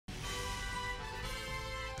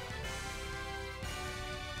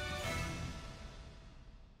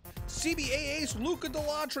CBA ace Luca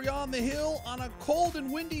Delatri on the hill on a cold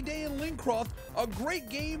and windy day in Lincroft. A great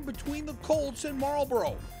game between the Colts and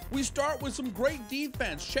Marlboro. We start with some great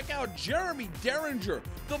defense. Check out Jeremy Derringer.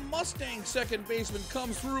 The Mustang second baseman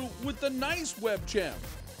comes through with the nice web gem.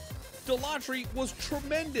 Delatri was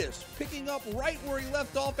tremendous, picking up right where he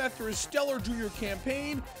left off after his stellar junior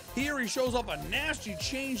campaign. Here he shows up a nasty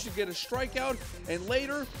change to get a strikeout, and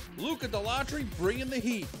later, Luca Delatri bringing the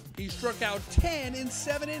heat. He struck out 10 in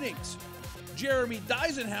 7 innings. Jeremy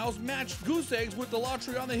Deisenhaus matched goose eggs with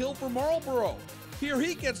Delatri on the hill for Marlboro. Here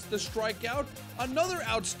he gets the strikeout. Another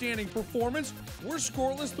outstanding performance. We're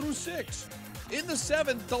scoreless through 6. In the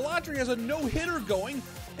 7th, Delatri has a no-hitter going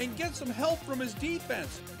and gets some help from his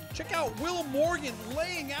defense. Check out Will Morgan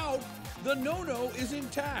laying out. The no-no is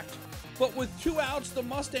intact. But with 2 outs, the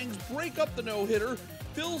Mustangs break up the no-hitter.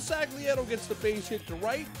 Phil Saglietto gets the base hit to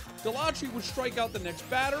right. Delatri would strike out the next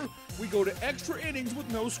batter. We go to extra innings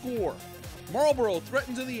with no score. Marlboro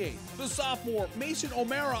threatens in the 8th. The sophomore Mason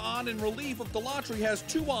O'Mara on in relief of Delatri has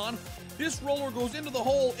 2 on. This roller goes into the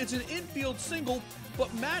hole. It's an infield single,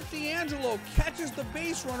 but Matt D'Angelo catches the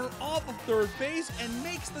base runner off of third base and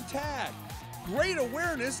makes the tag. Great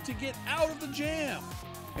awareness to get out of the jam.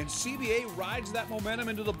 And CBA rides that momentum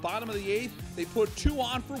into the bottom of the 8th. They put 2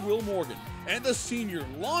 on for Will Morgan. And the senior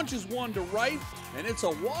launches one to right, and it's a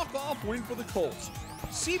walk-off win for the Colts.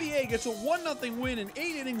 CBA gets a 1-0 win in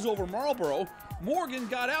 8 innings over Marlboro. Morgan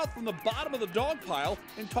got out from the bottom of the dog pile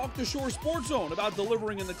and talked to Shore Sports Zone about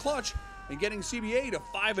delivering in the clutch and getting CBA to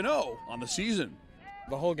 5-0 on the season.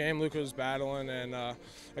 The whole game, Luca was battling, and I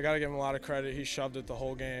got to give him a lot of credit. He shoved it the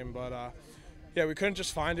whole game, but yeah, we couldn't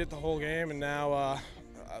just find it the whole game, and now I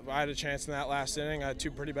had a chance in that last inning. I had 2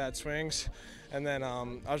 pretty bad swings, and then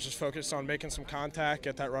I was just focused on making some contact,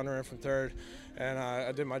 get that runner in from third, and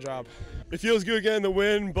I did my job. It feels good getting the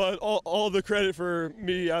win, but all the credit for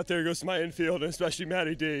me out there goes to my infield, and especially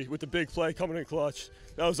Matty D with the big play coming in clutch.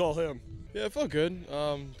 That was all him. Yeah, it felt good.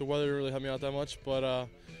 The weather didn't really help me out that much, but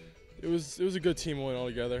it was a good team win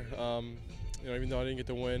altogether. You know, even though I didn't get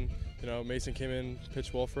the win, you know, Mason came in,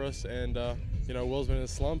 pitched well for us, and you know, Will's been in a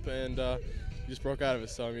slump, and he just broke out of it.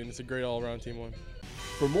 So I mean, it's a great all-around team win.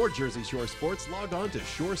 For more Jersey Shore sports, log on to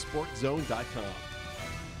shoresportzone.com.